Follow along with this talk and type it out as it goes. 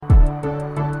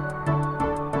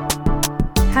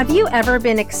Have you ever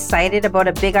been excited about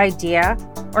a big idea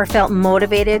or felt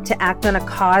motivated to act on a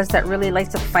cause that really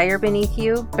lights a fire beneath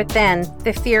you, but then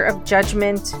the fear of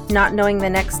judgment, not knowing the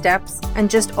next steps,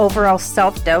 and just overall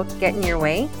self-doubt get in your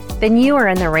way? Then you are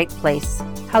in the right place.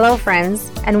 Hello,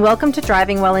 friends, and welcome to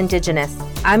Driving While Indigenous.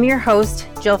 I'm your host,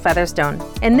 Jill Featherstone.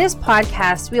 In this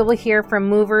podcast, we will hear from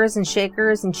movers and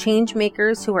shakers and change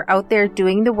makers who are out there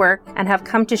doing the work and have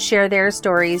come to share their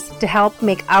stories to help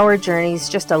make our journeys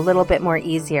just a little bit more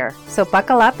easier. So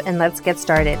buckle up and let's get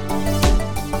started.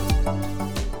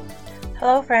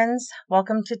 Hello, friends.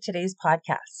 Welcome to today's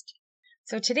podcast.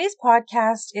 So today's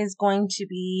podcast is going to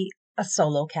be a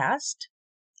solo cast,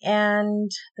 and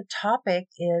the topic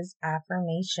is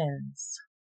affirmations.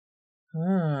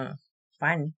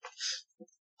 Fun.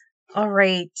 All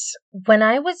right. When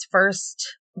I was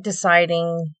first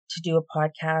deciding to do a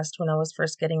podcast, when I was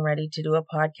first getting ready to do a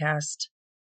podcast,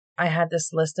 I had this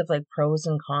list of pros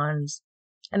and cons.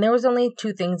 And there was only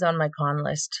two things on my con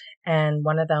list. And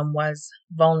one of them was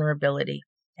vulnerability.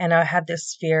 And I had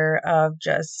this fear of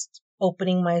just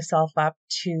opening myself up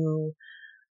to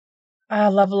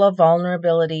a level of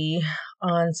vulnerability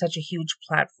on such a huge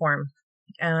platform.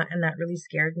 And that really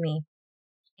scared me.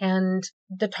 And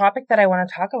the topic that I want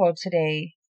to talk about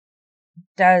today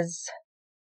does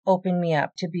open me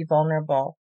up to be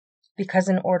vulnerable, because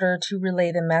in order to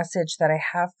relay the message that I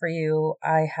have for you,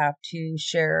 I have to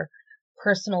share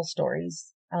personal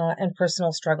stories and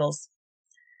personal struggles.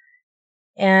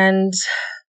 And,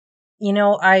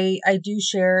 I do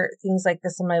share things like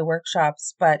this in my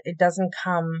workshops, but it doesn't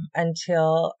come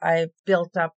until I've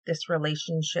built up this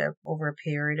relationship over a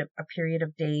period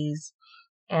of days,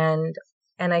 and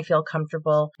I feel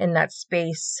comfortable in that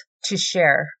space to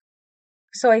share.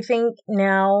 So I think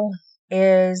now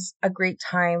is a great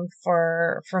time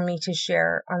for me to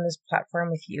share on this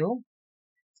platform with you,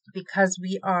 because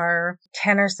we are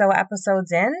 10 or so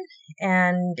episodes in.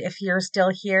 And if you're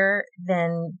still here,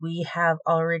 then we have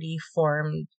already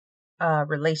formed a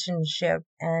relationship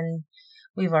and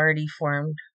we've already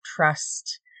formed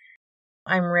trust.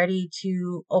 I'm ready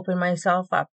to open myself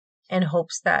up in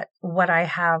hopes that what I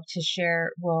have to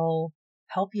share will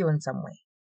help you in some way.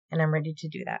 And I'm ready to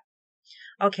do that.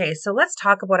 Okay, so let's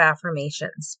talk about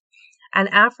affirmations. An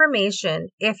affirmation,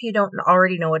 if you don't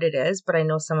already know what it is, but I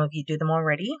know some of you do them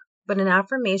already, but an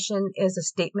affirmation is a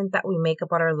statement that we make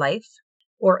about our life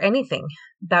or anything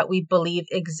that we believe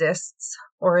exists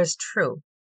or is true.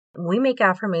 We make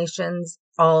affirmations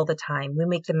all the time. We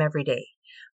make them every day.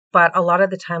 But a lot of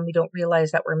the time we don't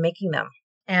realize that we're making them.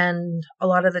 And a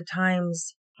lot of the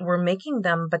times we're making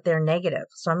them, but they're negative.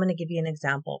 So I'm going to give you an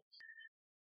example.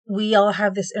 We all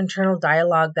have this internal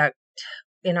dialogue that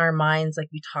in our minds,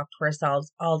 we talk to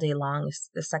ourselves all day long.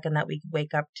 The second that we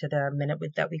wake up to the minute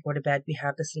that we go to bed, we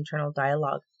have this internal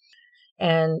dialogue.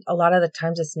 And a lot of the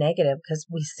times it's negative because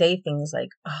we say things like,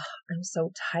 "Oh, I'm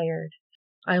so tired.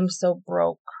 I'm so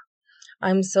broke.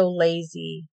 I'm so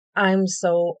lazy. I'm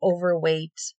so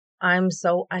overweight. I'm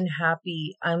so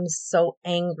unhappy. I'm so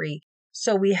angry."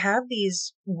 So we have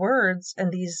these words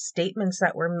and these statements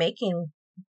that we're making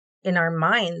in our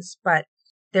minds, but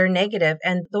they're negative.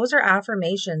 And those are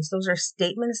affirmations. Those are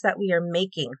statements that we are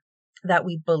making that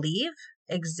we believe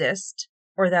exist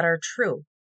or that are true.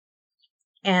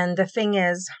 And the thing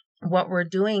is, what we're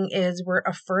doing is we're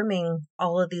affirming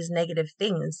all of these negative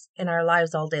things in our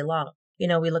lives all day long. We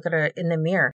look at it in the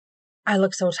mirror. I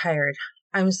look so tired.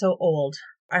 I'm so old.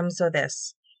 I'm so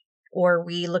this. Or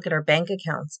we look at our bank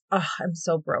accounts. Oh, I'm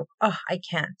so broke. Oh, I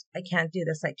can't do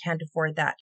this. I can't afford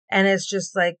that. And it's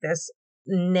just this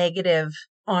negative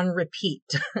on repeat.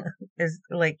 Is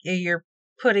you're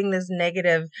putting this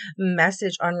negative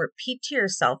message on repeat to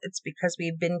yourself. It's because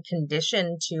we've been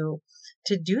conditioned to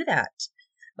do that.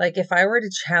 If I were to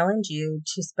challenge you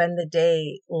to spend the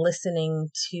day listening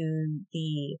to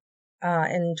the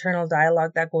internal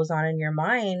dialogue that goes on in your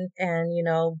mind and,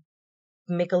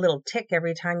 make a little tick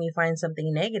every time you find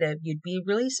something negative, you'd be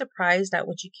really surprised at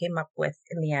what you came up with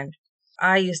in the end.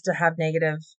 I used to have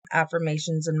negative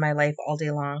affirmations in my life all day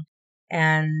long.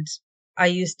 And I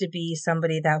used to be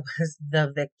somebody that was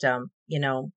the victim,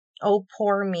 oh,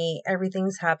 poor me.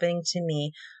 Everything's happening to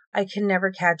me. I can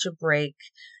never catch a break.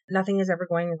 Nothing is ever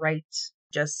going right.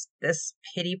 Just this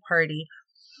pity party.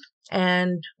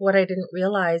 And what I didn't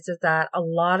realize is that a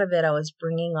lot of it I was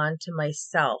bringing onto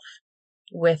myself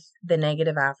with the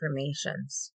negative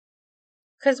affirmations.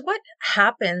 Because what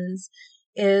happens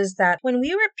is that when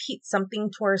we repeat something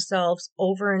to ourselves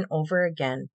over and over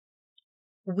again,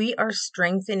 we are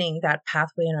strengthening that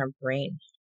pathway in our brain.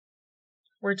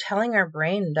 We're telling our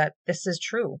brain that this is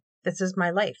true. This is my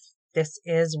life. This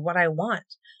is what I want.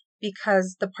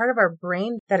 because the part of our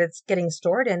brain that it's getting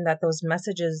stored in, that those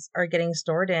messages are getting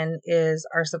stored in, is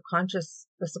our subconscious,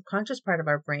 the subconscious part of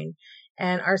our brain.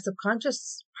 And our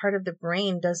subconscious part of the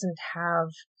brain doesn't have,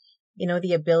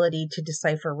 the ability to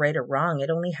decipher right or wrong.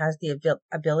 It only has the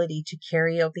ability to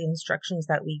carry out the instructions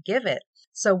that we give it.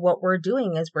 So what we're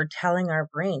doing is we're telling our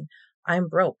brain, I'm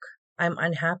broke, I'm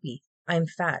unhappy, I'm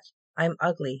fat, I'm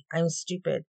ugly, I'm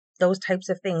stupid, those types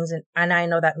of things. And I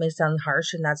know that may sound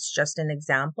harsh and that's just an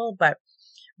example, but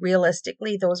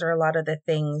realistically, those are a lot of the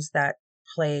things that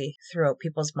play throughout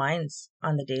people's minds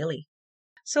on the daily.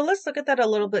 So let's look at that a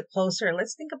little bit closer.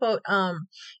 Let's think about,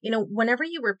 whenever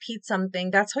you repeat something,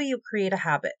 that's how you create a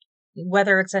habit,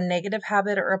 whether it's a negative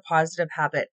habit or a positive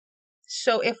habit.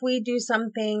 So if we do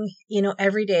something,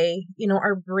 every day,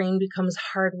 our brain becomes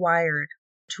hardwired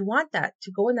to want that,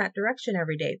 to go in that direction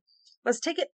every day. Let's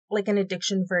take it like an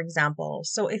addiction, for example.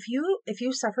 So if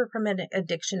you suffer from an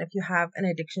addiction, if you have an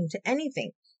addiction to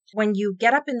anything, when you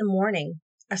get up in the morning,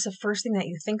 that's the first thing that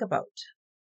you think about.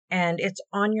 And it's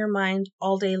on your mind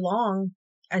all day long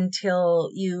until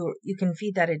you can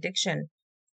feed that addiction.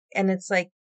 And it's like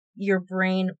your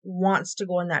brain wants to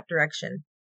go in that direction.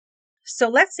 So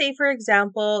let's say, for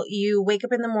example, you wake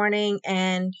up in the morning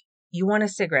and you want a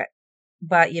cigarette,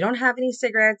 but you don't have any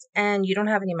cigarettes and you don't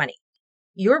have any money.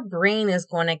 Your brain is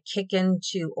going to kick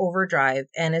into overdrive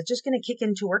and it's just going to kick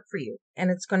into work for you.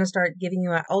 And it's going to start giving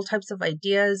you all types of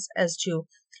ideas as to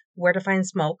where to find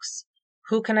smokes,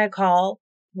 who can I call,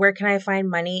 where can I find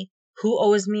money, who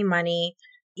owes me money,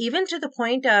 even to the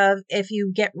point of if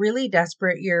you get really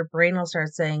desperate, your brain will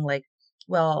start saying like,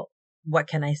 well, what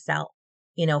can I sell,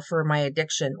 for my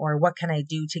addiction, or what can I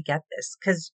do to get this?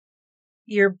 Because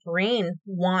your brain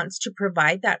wants to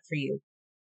provide that for you.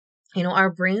 Our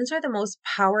brains are the most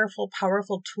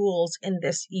powerful tools in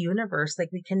this universe. Like,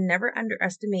 we can never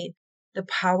underestimate the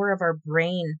power of our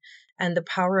brain and the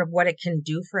power of what it can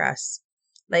do for us.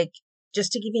 Like,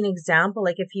 just to give you an example,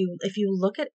 like if you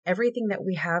look at everything that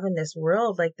we have in this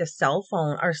world, like our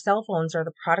cell phones are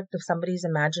the product of somebody's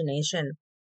imagination.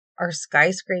 Our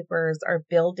skyscrapers, our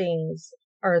buildings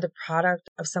are the product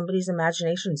of somebody's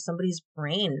imagination, somebody's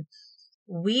brain.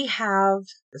 We have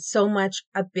so much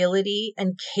ability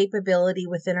and capability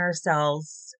within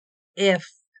ourselves if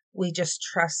we just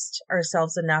trust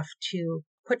ourselves enough to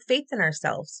put faith in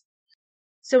ourselves.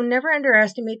 So never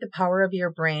underestimate the power of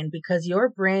your brain, because your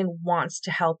brain wants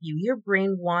to help you. Your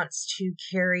brain wants to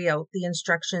carry out the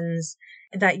instructions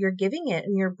that you're giving it,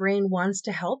 and your brain wants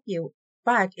to help you.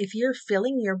 But if you're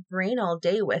filling your brain all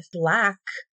day with lack,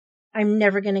 I'm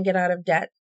never going to get out of debt,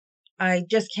 I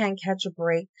just can't catch a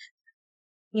break.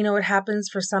 It happens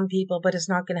for some people, but it's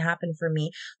not going to happen for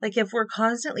me. Like, if we're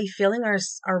constantly filling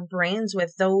our brains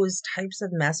with those types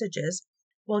of messages,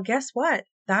 well, guess what?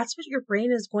 That's what your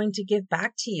brain is going to give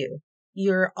back to you.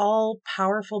 Your all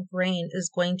powerful brain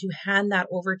is going to hand that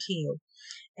over to you.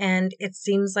 And it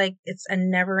seems like it's a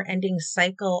never ending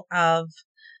cycle of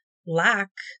lack.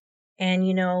 And,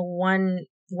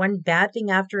 one bad thing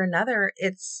after another.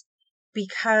 It's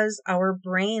because our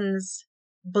brains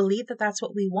believe that that's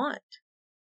what we want.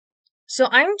 So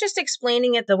I'm just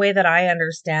explaining it the way that I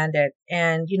understand it.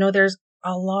 And, there's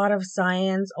a lot of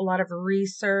science, a lot of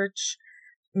research,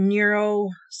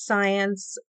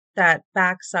 neuroscience that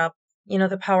backs up,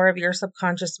 the power of your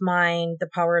subconscious mind, the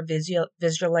power of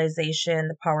visualization,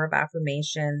 the power of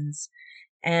affirmations.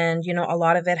 And, a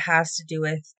lot of it has to do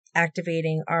with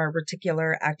activating our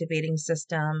reticular activating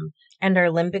system and our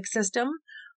limbic system.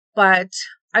 But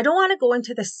I don't want to go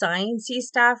into the sciencey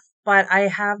stuff, but I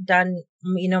have done,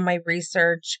 my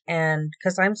research, and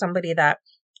because I'm somebody that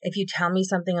if you tell me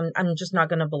something, I'm just not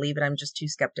going to believe it. I'm just too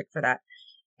skeptic for that,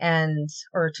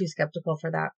 or too skeptical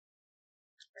for that.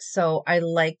 So I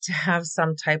like to have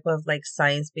some type of like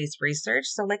science-based research.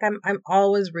 So like I'm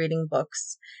always reading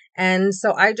books. And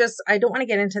so I don't want to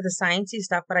get into the sciencey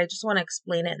stuff, but I just want to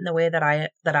explain it in the way that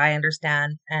I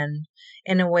understand, and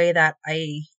in a way that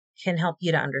I can help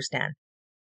you to understand.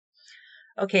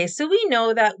 Okay, so we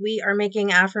know that we are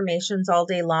making affirmations all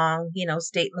day long,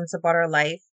 statements about our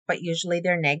life, but usually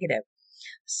they're negative.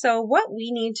 So what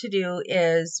we need to do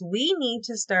is we need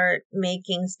to start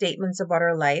making statements about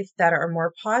our life that are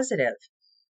more positive,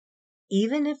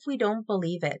 even if we don't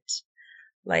believe it.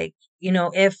 Like,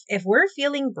 if we're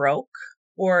feeling broke,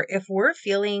 or if we're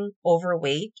feeling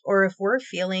overweight, or if we're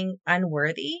feeling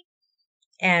unworthy,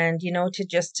 and,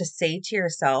 to say to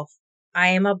yourself, I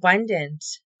am abundant,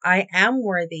 I am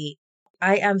worthy,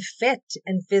 I am fit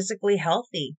and physically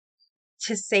healthy.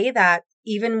 To say that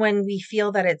even when we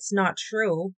feel that it's not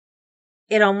true,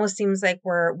 it almost seems like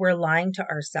we're lying to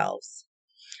ourselves.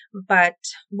 But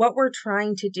what we're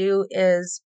trying to do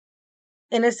is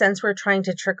in a sense, we're trying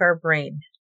to trick our brain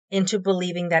into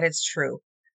believing that it's true.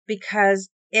 Because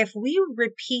if we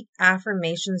repeat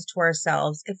affirmations to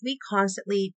ourselves, if we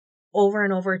constantly over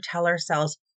and over tell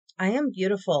ourselves, I am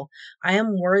beautiful, I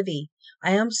am worthy,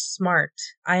 I am smart,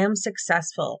 I am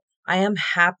successful, I am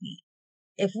happy.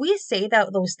 If we say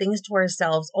that those things to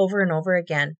ourselves over and over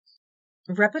again,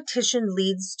 repetition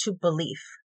leads to belief.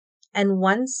 And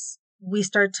once we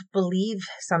start to believe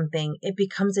something, it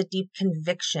becomes a deep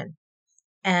conviction.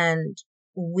 And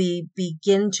we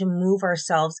begin to move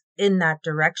ourselves in that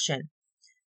direction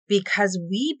because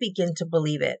we begin to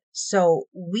believe it. So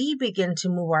we begin to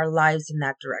move our lives in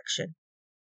that direction.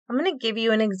 I'm going to give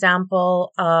you an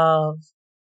example of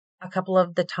a couple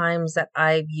of the times that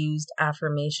I've used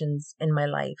affirmations in my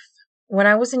life. When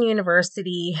I was in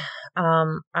university,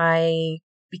 I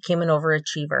became an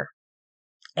overachiever.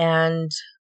 And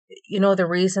the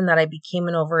reason that I became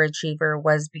an overachiever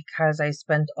was because I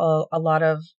spent a lot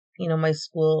of, my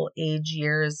school age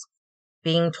years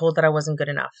being told that I wasn't good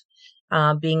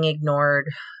enough, being ignored,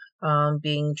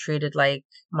 being treated like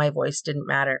my voice didn't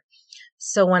matter.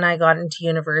 So when I got into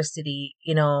university,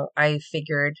 I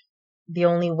figured the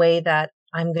only way that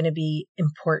I'm going to be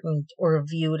important or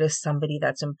viewed as somebody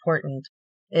that's important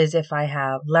is if I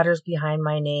have letters behind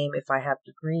my name, if I have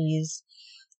degrees.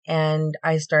 And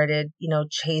I started,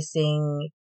 chasing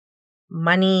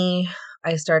money.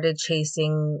 I started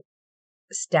chasing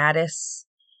status.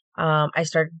 I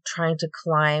started trying to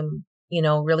climb,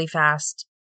 really fast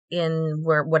in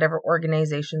whatever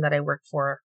organization that I worked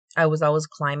for. I was always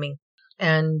climbing.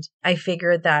 And I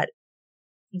figured that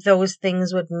those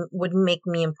things would make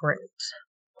me important.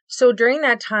 So during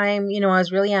that time, I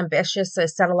was really ambitious. I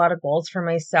set a lot of goals for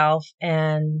myself.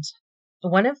 And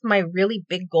one of my really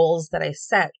big goals that I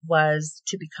set was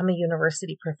to become a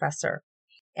university professor.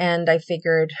 And I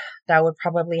figured that would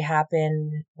probably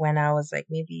happen when I was like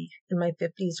maybe in my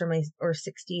 50s or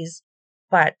 60s.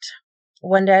 But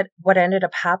what ended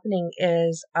up happening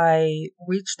is I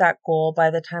reached that goal by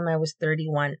the time I was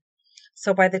 31.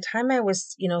 So by the time I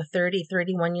was,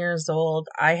 31 years old,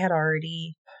 I had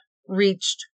already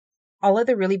reached all of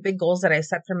the really big goals that I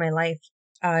set for my life.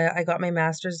 I got my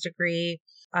master's degree.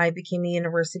 I became a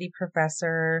university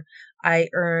professor. I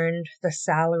earned the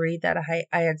salary that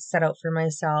I had set out for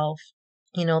myself.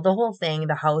 The whole thing,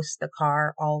 the house, the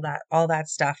car, all that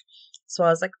stuff. So I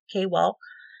was like, okay, well,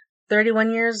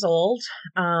 31 years old.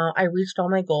 I reached all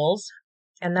my goals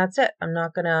and that's it. I'm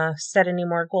not going to set any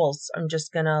more goals. I'm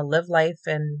just going to live life.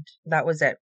 And that was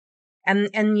it. And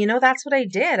that's what I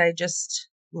did. I just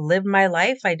lived my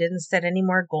life. I didn't set any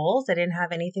more goals. I didn't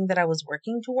have anything that I was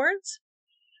working towards.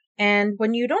 And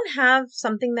when you don't have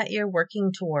something that you're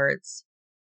working towards,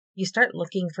 you start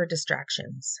looking for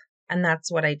distractions. And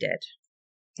that's what I did.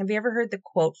 Have you ever heard the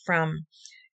quote from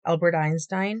Albert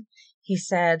Einstein? He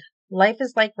said, life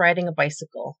is like riding a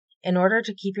bicycle. In order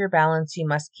to keep your balance, you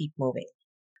must keep moving.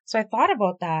 So I thought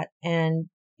about that. And,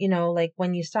 like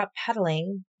when you stop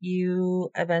pedaling,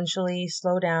 you eventually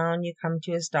slow down, you come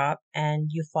to a stop and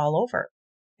you fall over.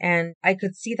 And I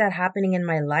could see that happening in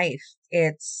my life.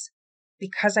 It's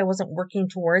because I wasn't working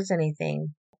towards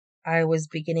anything, I was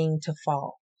beginning to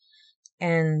fall.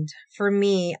 And for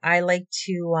me, I like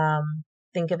to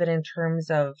think of it in terms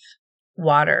of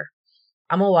water.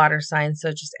 I'm a water sign,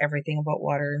 so just everything about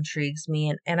water intrigues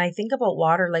me. And I think about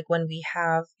water like when we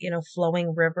have,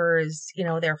 flowing rivers,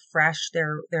 they're fresh,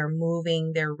 they're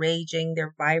moving, they're raging,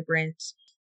 they're vibrant.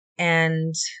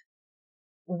 And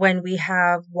when we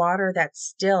have water that's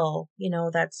still,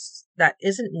 that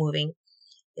isn't moving,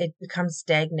 it becomes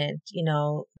stagnant.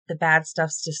 The bad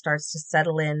stuff just starts to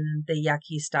settle in. The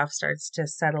yucky stuff starts to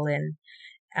settle in.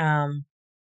 And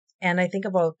I think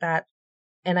about that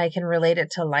and I can relate it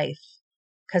to life.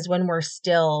 Because when we're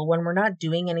still, when we're not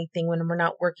doing anything, when we're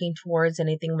not working towards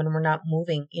anything, when we're not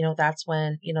moving, that's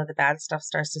when, the bad stuff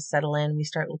starts to settle in. We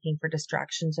start looking for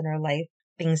distractions in our life,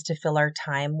 things to fill our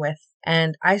time with.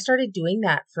 And I started doing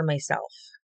that for myself.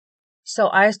 So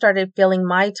I started filling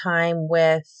my time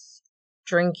with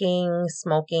drinking,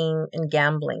 smoking, and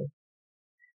gambling.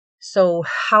 So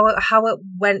how it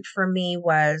went for me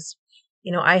was,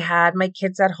 I had my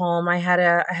kids at home. I had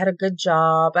a good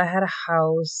job. I had a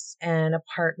house and a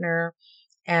partner,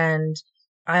 and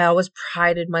I always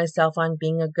prided myself on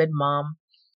being a good mom.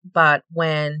 But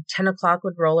when 10 o'clock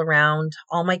would roll around,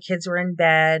 all my kids were in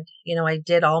bed. I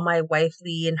did all my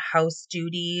wifely and house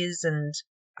duties, and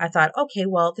I thought, okay,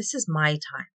 well, this is my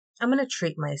time. I'm going to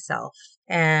treat myself.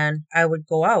 And I would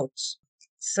go out.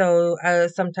 So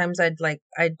sometimes I'd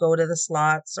go to the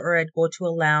slots or I'd go to a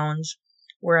lounge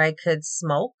where I could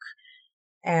smoke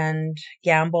and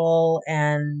gamble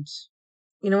and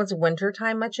it's winter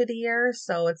time much of the year.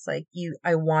 So it's like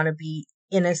I want to be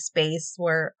in a space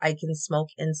where I can smoke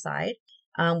inside,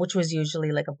 which was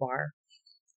usually like a bar.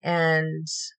 And,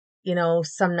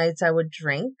 some nights I would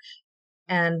drink.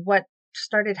 And what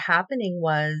started happening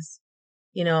was,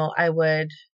 I would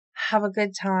have a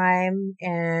good time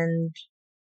and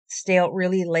stay out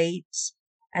really late.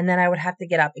 And then I would have to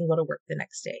get up and go to work the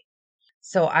next day.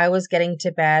 So I was getting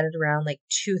to bed at around like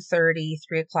 2:30,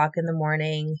 3 o'clock in the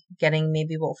morning, getting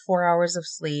maybe about 4 hours of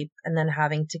sleep, and then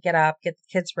having to get up, get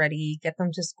the kids ready, get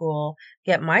them to school,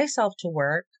 get myself to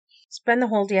work, spend the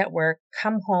whole day at work,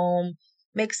 come home,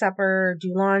 make supper,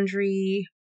 do laundry,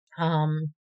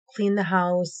 um, clean the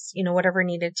house, whatever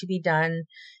needed to be done.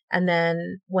 And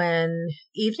then when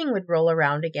evening would roll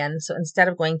around again, so instead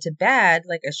of going to bed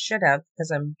like I should have,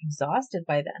 because I'm exhausted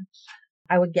by then,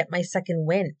 I would get my second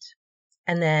wind.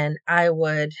 And then I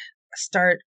would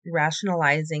start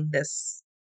rationalizing this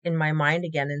in my mind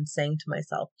again and saying to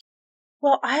myself,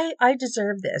 well, I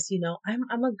deserve this.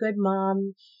 I'm a good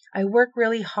mom. I work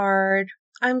really hard.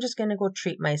 I'm just going to go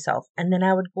treat myself. And then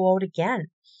I would go out again.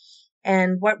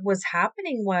 And what was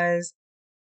happening was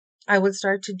I would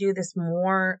start to do this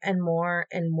more and more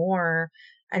and more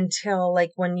until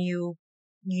like when you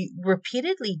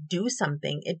repeatedly do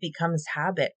something, it becomes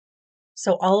habit.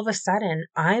 So all of a sudden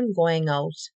I'm going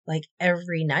out like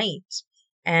every night,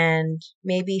 and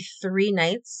maybe 3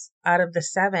 nights out of the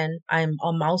 7, I'm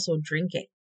also drinking,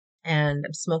 and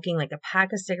I'm smoking like a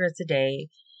pack of cigarettes a day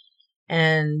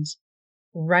and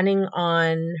running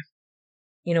on,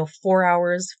 4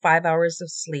 hours, 5 hours of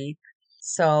sleep.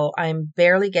 So I'm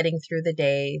barely getting through the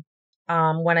day.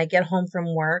 When I get home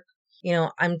from work,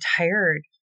 I'm tired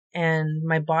and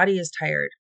my body is tired.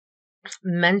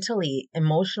 Mentally,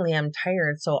 emotionally, I'm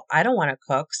tired. So I don't want to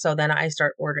cook. So then I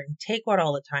start ordering takeout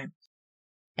all the time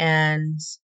and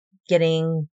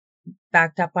getting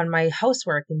backed up on my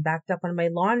housework and backed up on my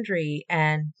laundry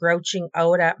and grouching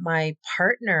out at my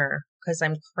partner because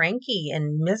I'm cranky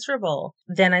and miserable.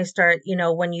 Then I start,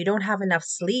 when you don't have enough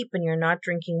sleep and you're not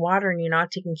drinking water and you're not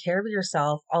taking care of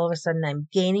yourself, all of a sudden I'm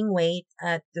gaining weight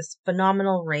at this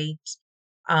phenomenal rate.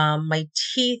 My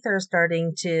teeth are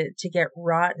starting to get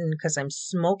rotten because I'm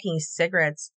smoking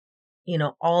cigarettes,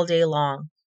 all day long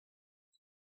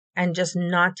and just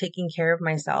not taking care of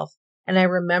myself. And I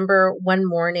remember one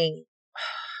morning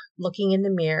looking in the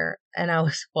mirror, and I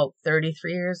was about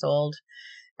 33 years old,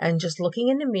 and just looking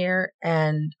in the mirror,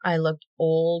 and I looked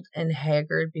old and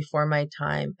haggard before my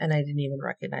time, and I didn't even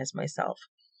recognize myself.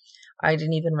 I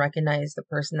didn't even recognize the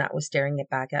person that was staring it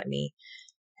back at me.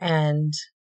 And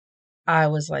I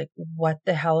was like, what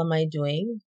the hell am I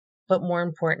doing? But more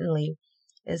importantly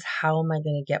is, how am I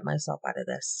going to get myself out of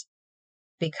this?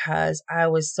 Because I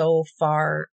was so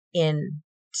far in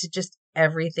to just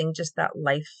everything, just that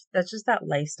life. That's just that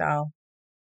lifestyle.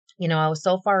 I was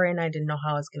so far in, I didn't know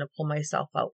how I was going to pull myself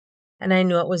out. And I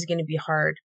knew it was going to be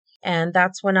hard. And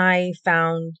that's when I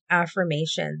found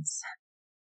affirmations.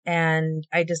 And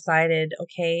I decided,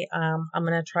 okay, I'm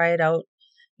going to try it out.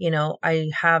 I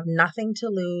have nothing to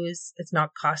lose. It's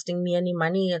not costing me any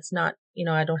money. It's not,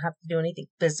 I don't have to do anything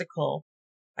physical.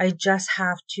 I just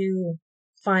have to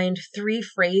find 3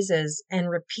 phrases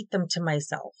and repeat them to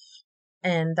myself.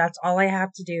 And that's all I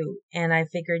have to do. And I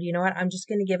figured, you know what? I'm just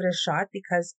going to give it a shot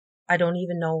because I don't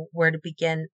even know where to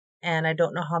begin. And I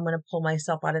don't know how I'm going to pull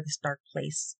myself out of this dark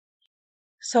place.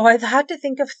 So I had to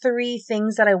think of 3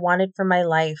 things that I wanted for my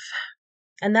life.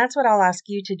 And that's what I'll ask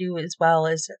you to do as well,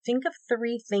 is think of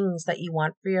 3 things that you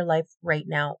want for your life right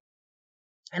now.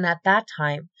 And at that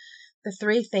time, the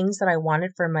 3 things that I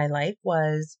wanted for my life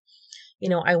was,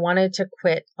 I wanted to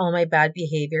quit all my bad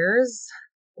behaviors,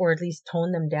 or at least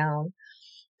tone them down.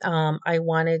 I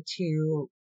wanted to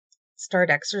start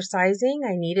exercising.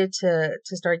 I needed to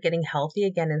start getting healthy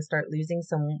again and start losing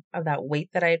some of that weight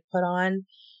that I had put on.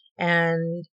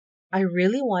 And I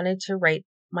really wanted to write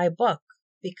my book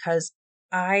because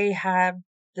I have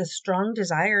the strong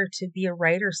desire to be a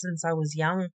writer since I was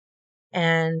young.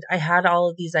 And I had all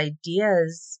of these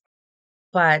ideas,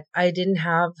 but I didn't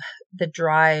have the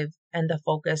drive and the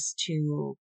focus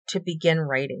to begin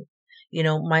writing.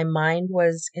 My mind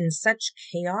was in such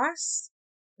chaos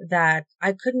that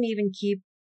I couldn't even keep,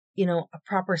 a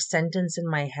proper sentence in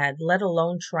my head, let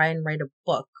alone try and write a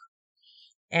book.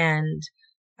 And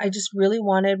I just really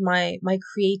wanted my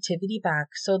creativity back.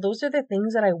 So those are the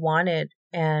things that I wanted.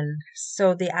 And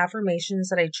so the affirmations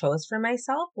that I chose for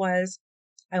myself was,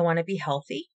 I want to be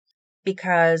healthy,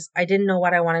 because I didn't know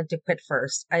what I wanted to quit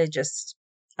first. I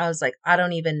was like, I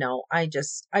don't even know. I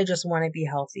just want to be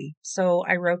healthy. So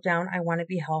I wrote down, I want to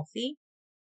be healthy.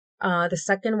 The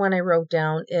second one I wrote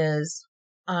down is,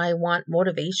 I want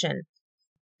motivation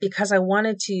because I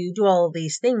wanted to do all of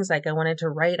these things. Like I wanted to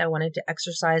write, I wanted to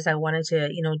exercise, I wanted to,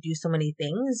 do so many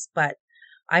things, but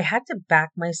I had to back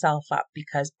myself up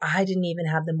because I didn't even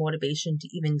have the motivation to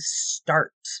even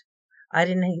start. I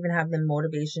didn't even have the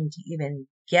motivation to even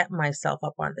get myself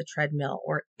up on the treadmill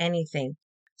or anything.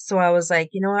 So I was like,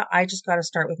 you know what? I just got to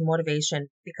start with motivation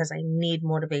because I need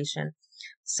motivation.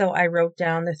 So I wrote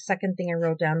down, the second thing I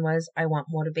wrote down was, I want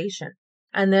motivation.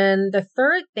 And then the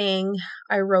third thing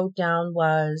I wrote down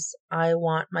was, I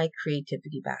want my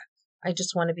creativity back. I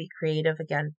just want to be creative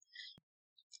again.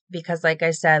 Because like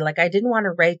I said, like I didn't want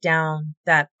to write down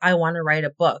that I want to write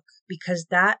a book because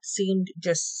that seemed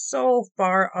just so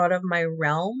far out of my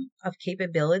realm of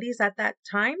capabilities at that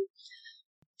time,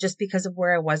 just because of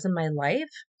where I was in my life.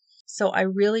 So I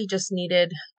really just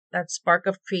needed that spark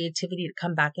of creativity to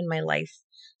come back in my life.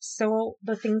 So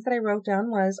the things that I wrote down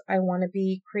was, I want to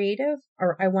be creative,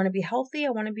 or I want to be healthy,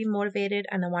 I want to be motivated,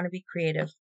 and I want to be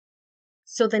creative.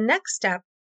 So the next step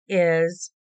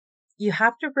is you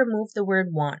have to remove the word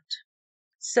want.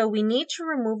 So we need to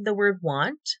remove the word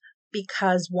want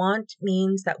because want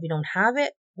means that we don't have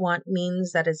it. Want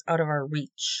means that it's out of our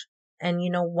reach. And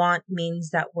want means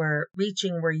that we're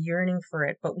reaching, we're yearning for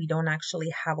it, but we don't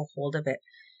actually have a hold of it.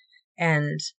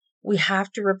 And we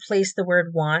have to replace the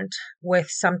word want with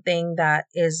something that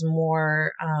is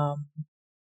more,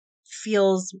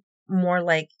 feels more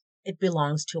like it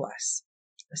belongs to us.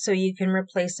 So you can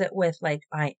replace it with like,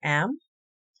 I am,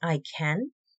 I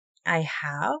can, I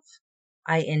have,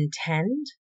 I intend,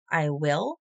 I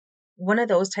will, one of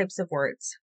those types of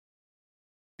words.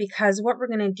 Because what we're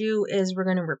going to do is we're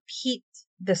going to repeat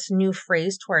this new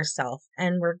phrase to ourselves,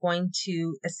 and we're going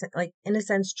to, like, in a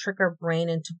sense, trick our brain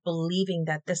into believing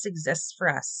that this exists for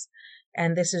us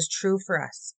and this is true for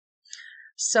us.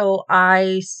 So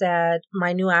I said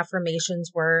my new affirmations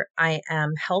were, I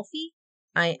am healthy,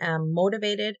 I am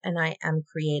motivated, and I am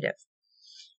creative.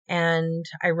 And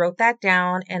I wrote that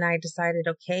down and I decided,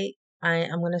 okay, I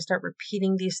am going to start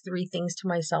repeating these three things to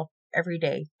myself every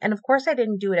day. And of course, I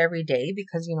didn't do it every day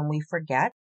because, we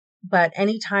forget. But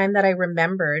anytime that I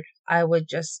remembered, I would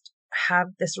just have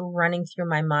this running through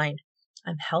my mind.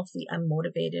 I'm healthy, I'm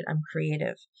motivated, I'm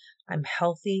creative. I'm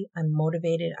healthy, I'm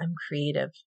motivated, I'm creative.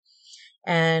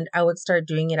 And I would start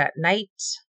doing it at night,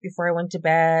 before I went to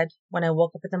bed, when I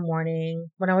woke up in the morning,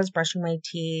 when I was brushing my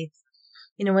teeth.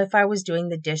 If I was doing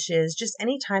the dishes, just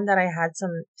any time that I had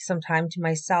some time to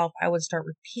myself, I would start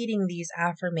repeating these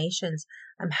affirmations.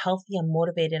 I'm healthy, I'm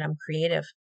motivated, I'm creative.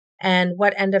 And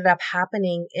what ended up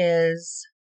happening is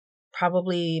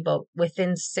probably about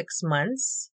within 6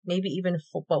 months, maybe even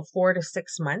about 4 to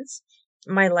 6 months,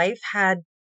 my life had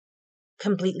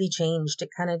completely changed. It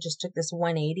kind of just took this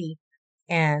 180,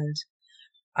 and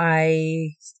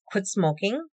I quit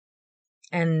smoking,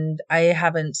 and I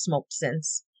haven't smoked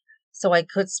since. So I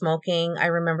quit smoking. I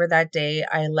remember that day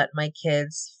I let my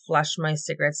kids flush my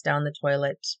cigarettes down the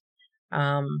toilet.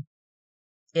 Um,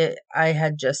 I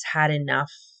had just had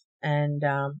enough, and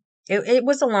it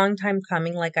was a long time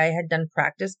coming. Like I had done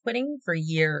practice quitting for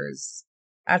years.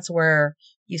 That's where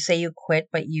you say you quit,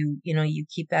 but you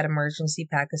keep that emergency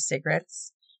pack of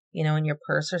cigarettes, in your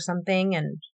purse or something.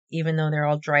 And even though they're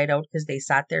all dried out because they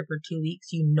sat there for 2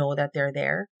 weeks, you know that they're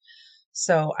there.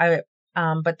 So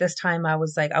but this time I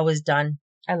was like, I was done.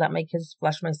 I let my kids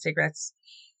flush my cigarettes.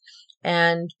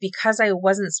 And because I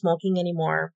wasn't smoking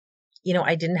anymore,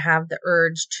 I didn't have the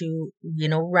urge to,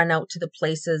 run out to the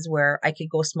places where I could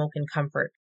go smoke in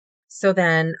comfort. So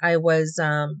then I was,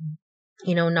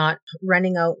 not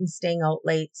running out and staying out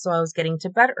late. So I was getting to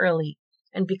bed early.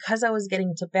 And because I was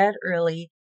getting to bed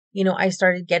early, I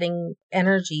started getting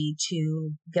energy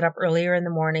to get up earlier in the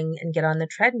morning and get on the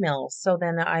treadmill. So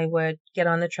then I would get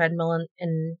on the treadmill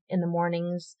in the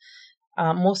mornings,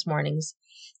 most mornings.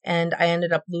 And I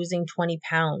ended up losing 20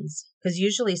 pounds because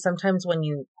usually sometimes when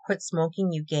you quit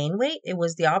smoking, you gain weight. It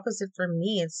was the opposite for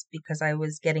me. It's because I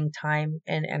was getting time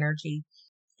and energy.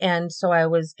 And so I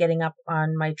was getting up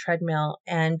on my treadmill,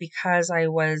 and because I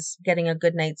was getting a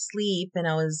good night's sleep and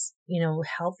I was,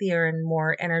 healthier and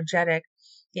more energetic,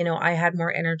 I had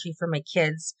more energy for my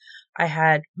kids. I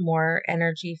had more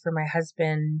energy for my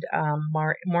husband,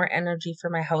 more energy for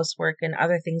my housework and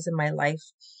other things in my life.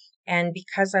 And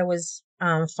because I was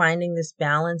finding this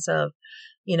balance of,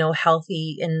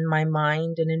 healthy in my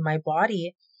mind and in my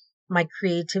body, my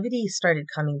creativity started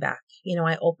coming back.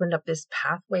 I opened up this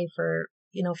pathway for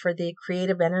the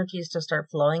creative energies to start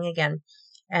flowing again.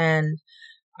 And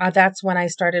that's when I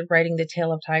started writing The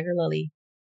Tale of Tiger Lily.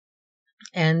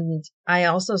 And I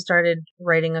also started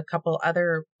writing a couple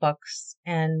other books.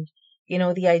 And,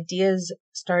 The ideas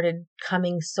started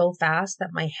coming so fast that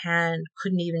my hand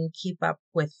couldn't even keep up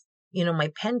with, my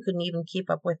pen couldn't even keep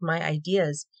up with my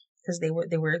ideas because they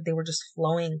were just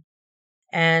flowing.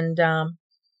 And,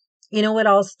 it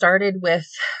all started with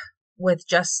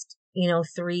just,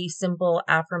 3 simple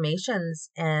affirmations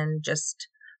and just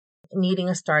needing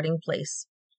a starting place.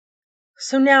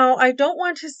 So now I don't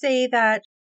want to say that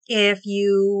if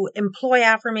you employ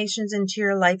affirmations into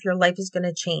your life is going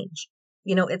to change.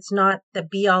 It's not the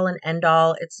be all and end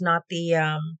all. It's not the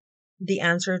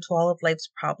answer to all of life's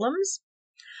problems.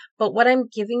 But what I'm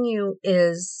giving you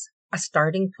is a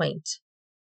starting point.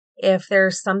 If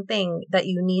there's something that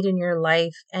you need in your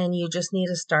life and you just need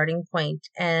a starting point,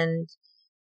 and,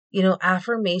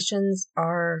 affirmations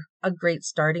are a great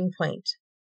starting point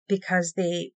because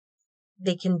they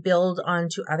can build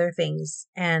onto other things.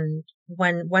 And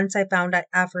once I found out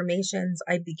affirmations,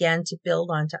 I began to build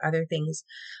onto other things.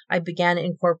 I began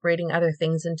incorporating other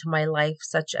things into my life,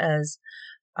 such as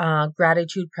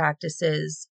gratitude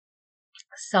practices,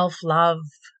 self-love,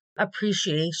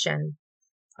 appreciation.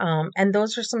 And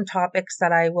those are some topics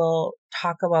that I will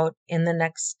talk about in the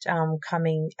next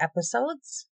coming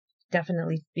episodes.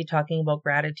 Definitely be talking about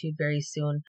gratitude very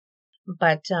soon.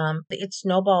 But it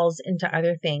snowballs into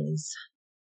other things.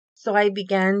 So I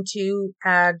began to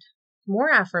add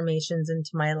more affirmations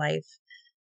into my life.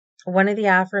 One of the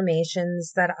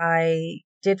affirmations that I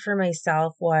did for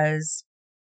myself was,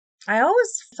 I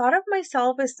always thought of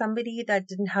myself as somebody that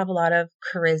didn't have a lot of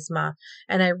charisma.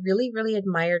 And I really, really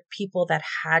admired people that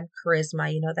had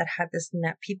charisma, that had this,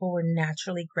 people were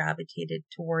naturally gravitated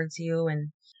towards you.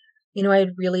 And, I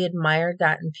really admired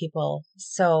that in people.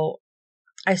 So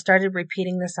I started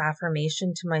repeating this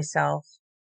affirmation to myself.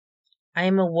 I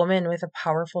am a woman with a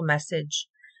powerful message,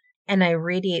 and I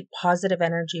radiate positive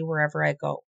energy wherever I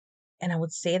go. And I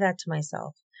would say that to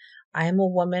myself. I am a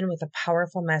woman with a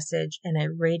powerful message, and I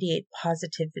radiate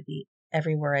positivity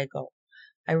everywhere I go.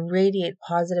 I radiate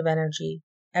positive energy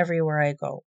everywhere I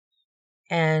go.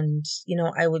 And,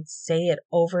 I would say it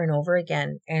over and over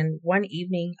again. And one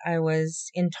evening I was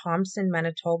in Thompson,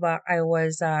 Manitoba. I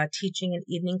was teaching an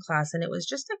evening class, and it was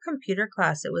just a computer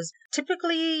class. It was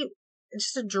typically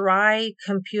just a dry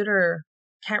computer.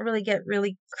 Can't really get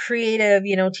really creative,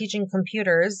 teaching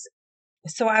computers.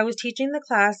 So I was teaching the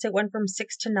class. It went from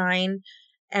 6 to 9,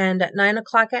 and at 9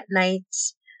 o'clock at night,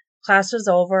 class was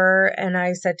over. And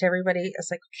I said to everybody, I was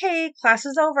like, okay, class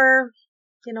is over,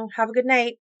 have a good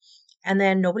night. And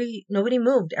then nobody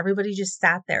moved. Everybody just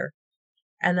sat there.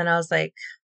 And then I was like,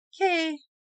 okay,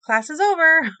 class is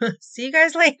over. See you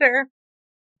guys later.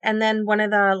 And then one of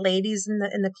the ladies in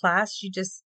the class, she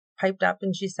just piped up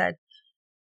and she said,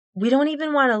 we don't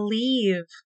even want to leave.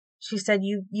 She said,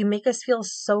 you make us feel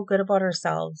so good about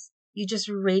ourselves. You just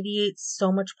radiate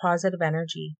so much positive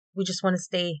energy. We just want to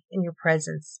stay in your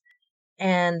presence.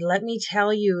 And let me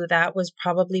tell you, that was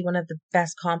probably one of the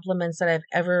best compliments that I've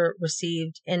ever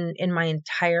received in my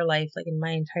entire life, like in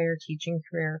my entire teaching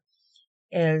career,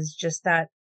 is just that,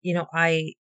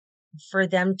 for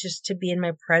them just to be in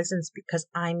my presence because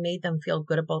I made them feel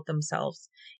good about themselves.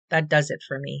 That does it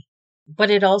for me. But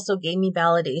it also gave me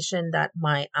validation that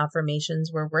my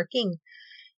affirmations were working.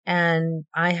 And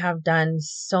I have done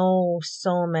so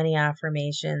many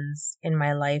affirmations in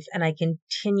my life, and I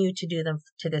continue to do them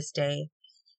to this day.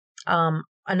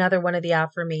 Another one of the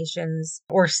affirmations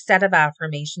or set of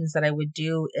affirmations that I would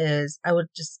do is I would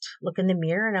just look in the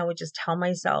mirror and I would just tell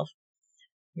myself,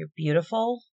 you're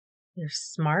beautiful, you're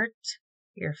smart,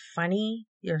 you're funny,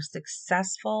 you're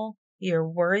successful, you're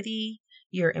worthy,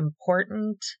 you're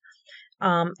important.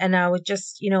 And I would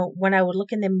just, when I would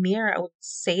look in the mirror, I would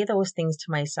say those things to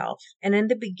myself. And in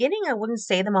the beginning, I wouldn't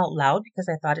say them out loud because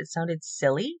I thought it sounded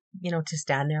silly, to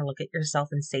stand there and look at yourself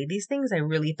and say these things. I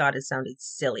really thought it sounded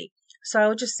silly. So I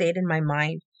would just say it in my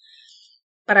mind.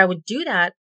 But I would do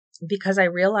that because I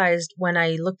realized when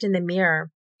I looked in the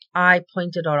mirror, I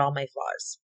pointed out all my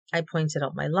flaws. I pointed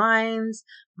out my lines,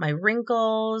 my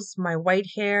wrinkles, my white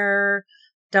hair,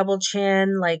 double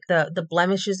chin, like the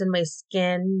blemishes in my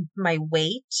skin, my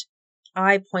weight.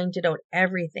 I pointed out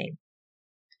everything.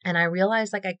 And I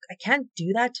realized I can't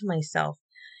do that to myself.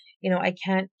 I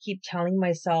can't keep telling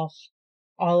myself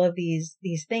all of these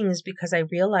things because I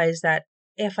realized that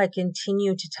if I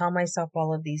continue to tell myself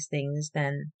all of these things,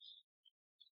 then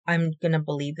I'm going to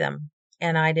believe them.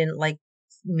 And I didn't like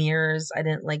mirrors. I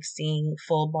didn't like seeing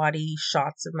full body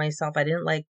shots of myself. I didn't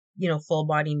like, full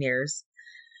body mirrors.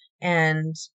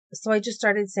 And so I just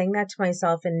started saying that to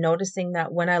myself and noticing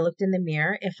that when I looked in the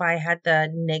mirror, if I had the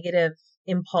negative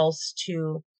impulse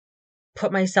to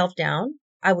put myself down,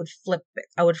 I would flip it.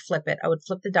 I would flip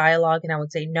the dialogue and I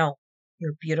would say, no,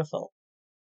 you're beautiful.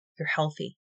 you're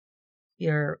healthy.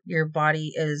 Your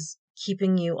body is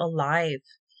keeping you alive.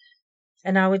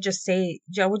 And I would just say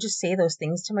those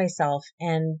things to myself.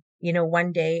 And,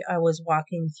 one day I was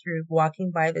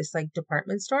walking by this like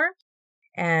department store,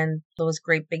 and those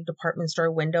great big department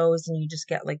store windows, and you just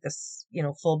get like this,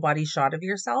 full body shot of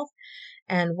yourself.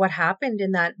 And what happened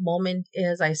in that moment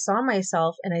is I saw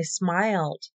myself and I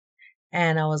smiled,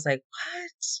 and I was like,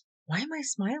 what? Why am I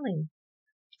smiling?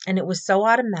 And it was so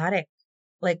automatic,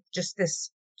 like just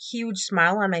this huge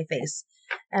smile on my face.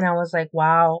 And I was like,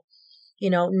 wow,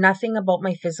 nothing about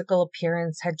my physical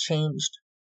appearance had changed.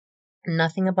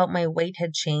 Nothing about my weight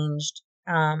had changed.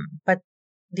 But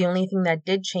the only thing that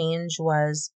did change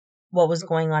was what was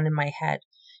going on in my head.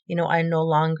 I no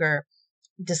longer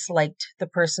disliked the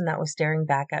person that was staring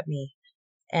back at me.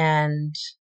 And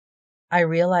I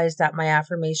realized that my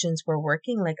affirmations were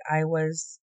working. Like I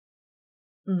was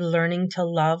learning to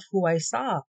love who I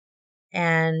saw.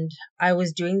 And I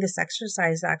was doing this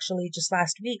exercise actually just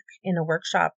last week in a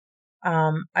workshop.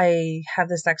 I have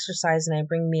this exercise and I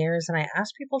bring mirrors and I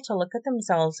ask people to look at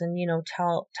themselves and,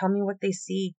 tell me what they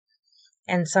see.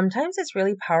 And sometimes it's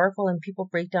really powerful and people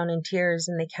break down in tears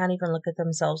and they can't even look at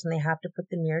themselves and they have to put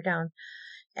the mirror down.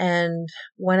 And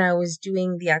when I was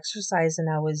doing the exercise and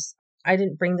I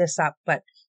didn't bring this up, but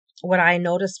what I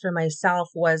noticed for myself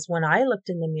was when I looked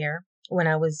in the mirror, when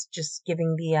I was just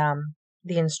giving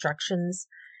the instructions,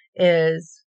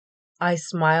 is I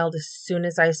smiled as soon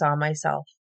as I saw myself.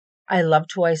 I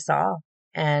loved who I saw.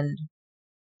 And,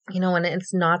 and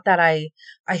it's not that I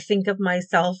think of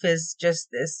myself as just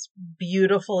this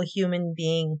beautiful human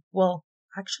being. Well,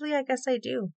 actually, I guess I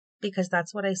do, because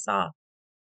that's what I saw.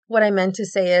 What I meant to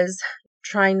say is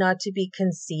trying not to be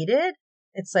conceited.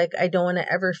 It's like, I don't want to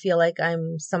ever feel like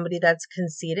I'm somebody that's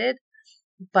conceited,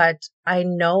 but I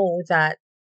know that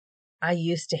I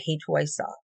used to hate who I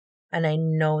saw. And I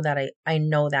know that I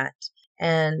know that.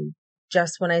 And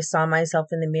just when I saw myself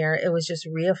in the mirror, it was just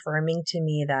reaffirming to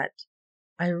me that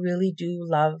I really do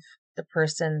love the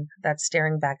person that's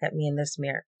staring back at me in this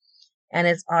mirror. And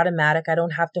it's automatic. I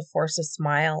don't have to force a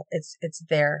smile. It's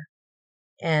there.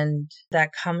 And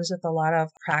that comes with a lot of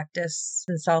practice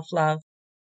and self-love.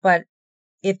 But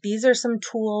if these are some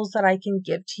tools that I can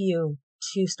give to you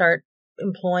to start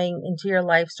employing into your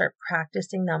life, start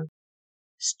practicing them,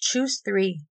 choose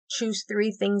three. Choose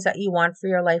three things that you want for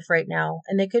your life right now.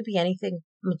 And it could be anything,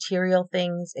 material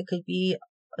things. It could be,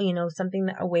 something,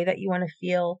 a way that you want to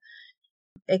feel.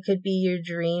 It could be your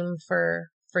dream for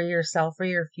yourself or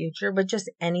your future, but just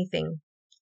anything.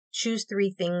 Choose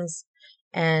three things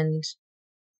and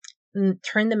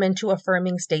turn them into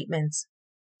affirming statements.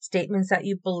 Statements that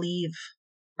you believe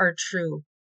are true.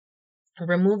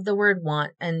 Remove the word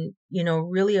want and,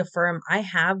 really affirm, I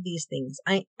have these things.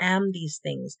 I am these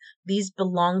things. These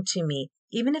belong to me.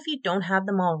 Even if you don't have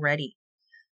them already,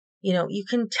 you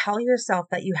can tell yourself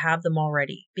that you have them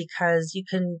already, because you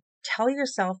can tell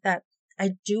yourself that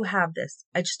I do have this.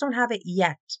 I just don't have it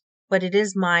yet, but it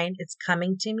is mine. It's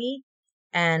coming to me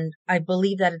and I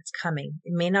believe that it's coming.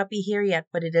 It may not be here yet,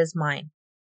 but it is mine.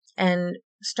 And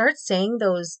start saying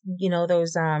those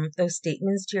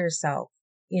statements to yourself.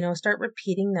 Start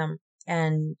repeating them,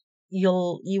 and you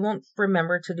won't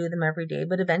remember to do them every day,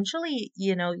 but eventually,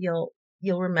 you'll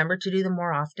remember to do them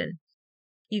more often.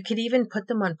 You could even put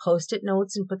them on Post-it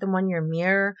notes and put them on your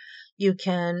mirror. You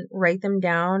can write them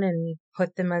down and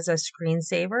put them as a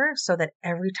screensaver so that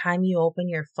every time you open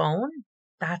your phone,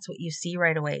 that's what you see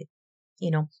right away.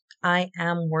 I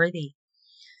am worthy.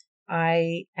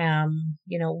 I am,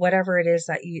 whatever it is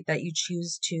that you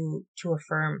choose to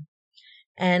affirm.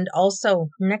 And also,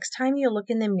 next time you look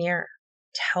in the mirror,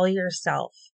 tell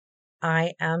yourself,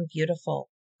 I am beautiful.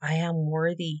 I am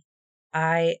worthy.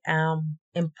 I am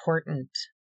important.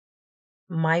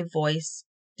 My voice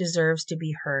deserves to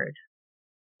be heard.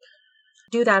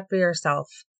 Do that for yourself.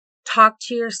 Talk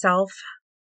to yourself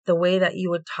the way that you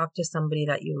would talk to somebody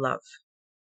that you love.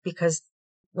 Because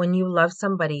when you love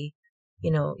somebody,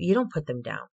 you don't put them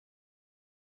down.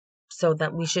 So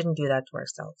that we shouldn't do that to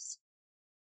ourselves.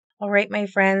 All right, my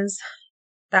friends,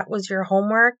 that was your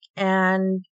homework,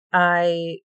 and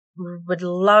I would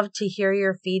love to hear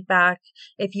your feedback.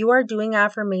 If you are doing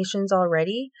affirmations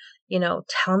already,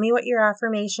 tell me what your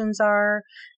affirmations are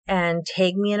and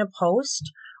tag me in a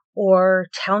post, or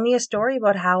tell me a story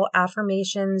about how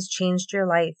affirmations changed your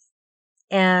life.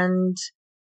 And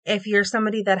if you're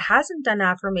somebody that hasn't done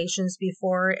affirmations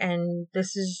before and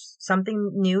this is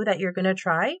something new that you're going to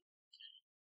try,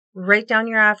 write down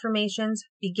your affirmations,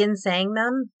 begin saying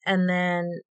them, and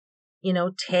then,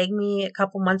 tag me a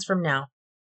couple months from now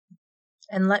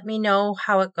and let me know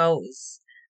how it goes.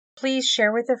 Please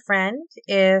share with a friend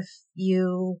if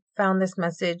you found this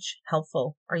message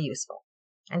helpful or useful.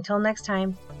 Until next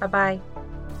time, bye-bye.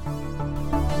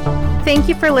 Thank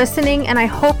you for listening, and I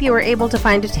hope you were able to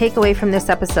find a takeaway from this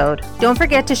episode. Don't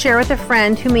forget to share with a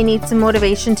friend who may need some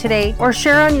motivation today, or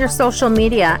share on your social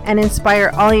media and inspire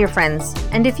all your friends.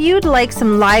 And if you'd like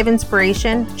some live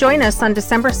inspiration, join us on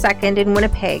December 2nd in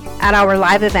Winnipeg at our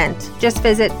live event. Just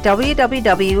visit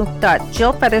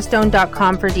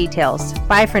www.jillfeatherstone.com for details.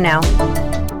 Bye for now.